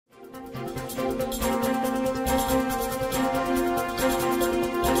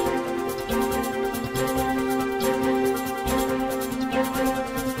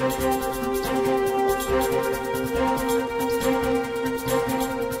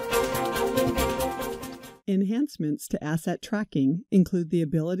Enhancements to asset tracking include the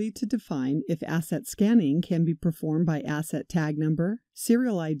ability to define if asset scanning can be performed by asset tag number,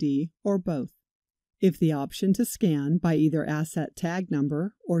 serial ID, or both. If the option to scan by either asset tag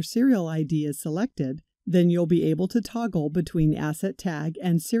number or serial ID is selected, then you'll be able to toggle between asset tag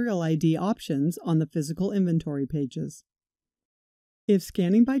and serial ID options on the physical inventory pages. If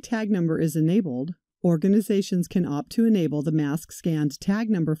scanning by tag number is enabled, organizations can opt to enable the mask scanned tag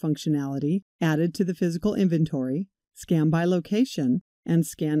number functionality added to the physical inventory, scan by location, and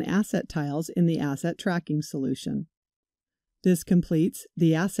scan asset tiles in the asset tracking solution. This completes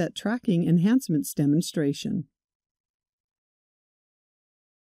the Asset Tracking Enhancements demonstration.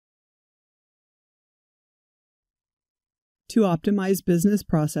 To optimize business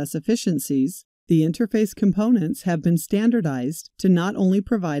process efficiencies, the interface components have been standardized to not only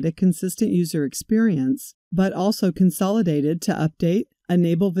provide a consistent user experience, but also consolidated to update,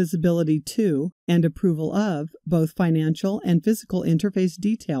 enable visibility to, and approval of both financial and physical interface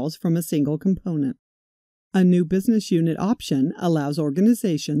details from a single component. A new business unit option allows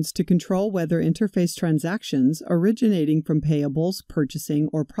organizations to control whether interface transactions originating from payables, purchasing,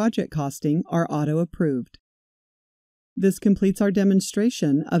 or project costing are auto-approved. This completes our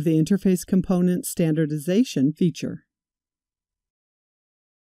demonstration of the Interface Component Standardization feature.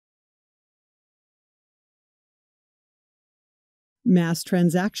 Mass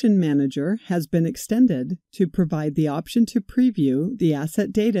Transaction Manager has been extended to provide the option to preview the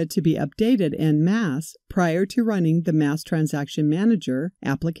asset data to be updated en masse prior to running the Mass Transaction Manager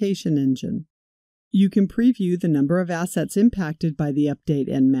application engine. You can preview the number of assets impacted by the update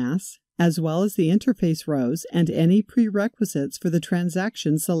en masse, as well as the interface rows and any prerequisites for the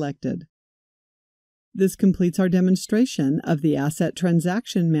transaction selected. This completes our demonstration of the Asset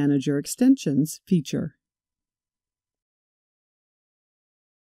Transaction Manager Extensions feature.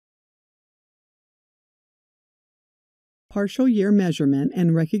 Partial year measurement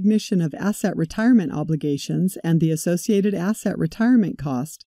and recognition of asset retirement obligations and the associated asset retirement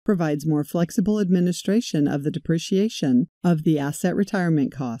cost provides more flexible administration of the depreciation of the asset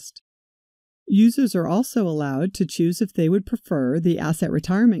retirement cost. Users are also allowed to choose if they would prefer the asset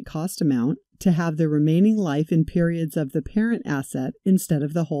retirement cost amount to have the remaining life in periods of the parent asset instead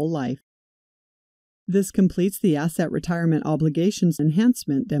of the whole life. This completes the Asset Retirement Obligations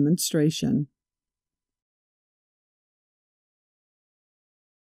Enhancement demonstration.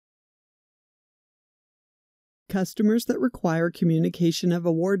 Customers that require communication of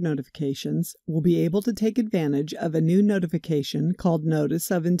award notifications will be able to take advantage of a new notification called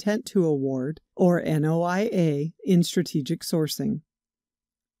Notice of Intent to Award, or NOIA, in strategic sourcing.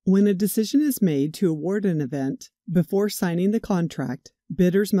 When a decision is made to award an event, before signing the contract,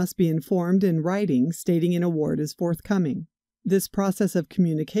 bidders must be informed in writing stating an award is forthcoming. This process of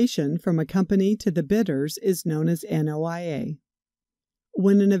communication from a company to the bidders is known as NOIA.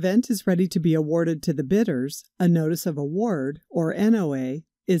 When an event is ready to be awarded to the bidders, a Notice of Award, or NOA,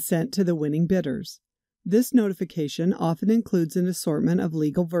 is sent to the winning bidders. This notification often includes an assortment of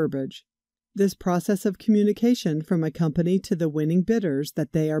legal verbiage. This process of communication from a company to the winning bidders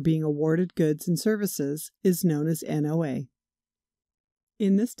that they are being awarded goods and services is known as NOA.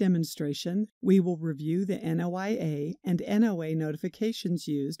 In this demonstration, we will review the NOIA and NOA notifications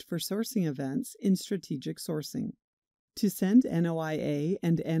used for sourcing events in strategic sourcing. To send NOIA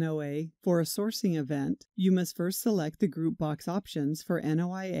and NOA for a sourcing event, you must first select the group box options for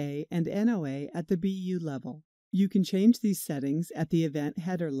NOIA and NOA at the BU level. You can change these settings at the event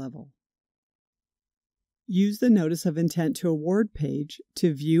header level. Use the Notice of Intent to Award page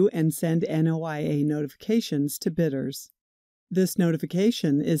to view and send NOIA notifications to bidders. This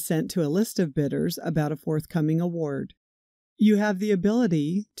notification is sent to a list of bidders about a forthcoming award. You have the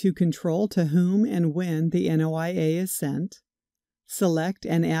ability to control to whom and when the NOIA is sent, select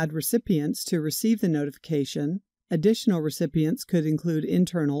and add recipients to receive the notification. Additional recipients could include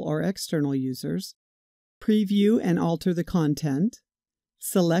internal or external users, preview and alter the content,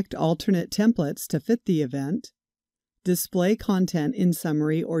 select alternate templates to fit the event, display content in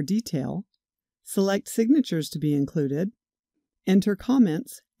summary or detail, select signatures to be included, enter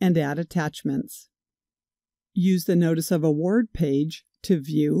comments, and add attachments. Use the Notice of Award page to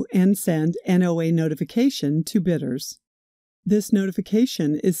view and send NOA notification to bidders. This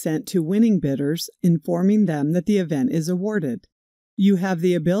notification is sent to winning bidders, informing them that the event is awarded. You have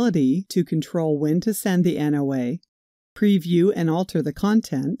the ability to control when to send the NOA, preview and alter the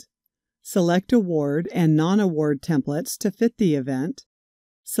content, select award and non-award templates to fit the event,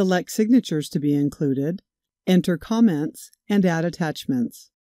 select signatures to be included, enter comments, and add attachments.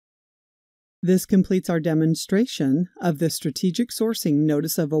 This completes our demonstration of the Strategic Sourcing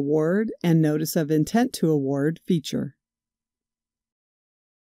Notice of Award and Notice of Intent to Award feature.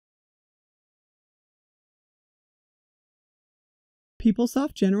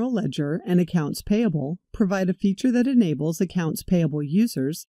 PeopleSoft General Ledger and Accounts Payable provide a feature that enables accounts payable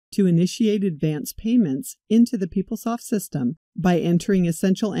users to initiate advance payments into the PeopleSoft system by entering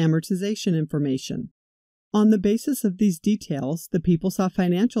essential amortization information. On the basis of these details, the PeopleSoft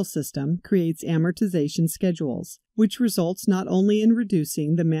financial system creates amortization schedules, which results not only in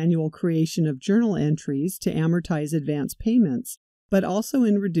reducing the manual creation of journal entries to amortize advance payments, but also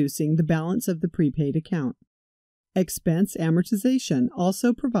in reducing the balance of the prepaid account. Expense amortization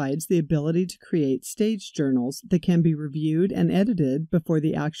also provides the ability to create staged journals that can be reviewed and edited before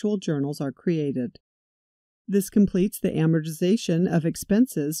the actual journals are created. This completes the Amortization of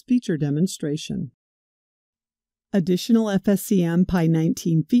Expenses feature demonstration. Additional FSCM Pi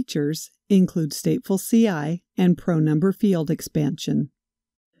 19 features include Stateful CI and Pro Number Field expansion.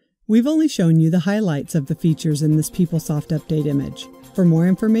 We've only shown you the highlights of the features in this PeopleSoft Update Image. For more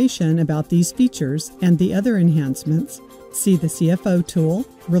information about these features and the other enhancements, see the CFO tool,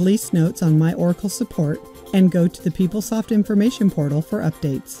 release notes on My Oracle support, and go to the PeopleSoft information portal for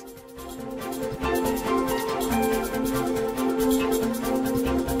updates.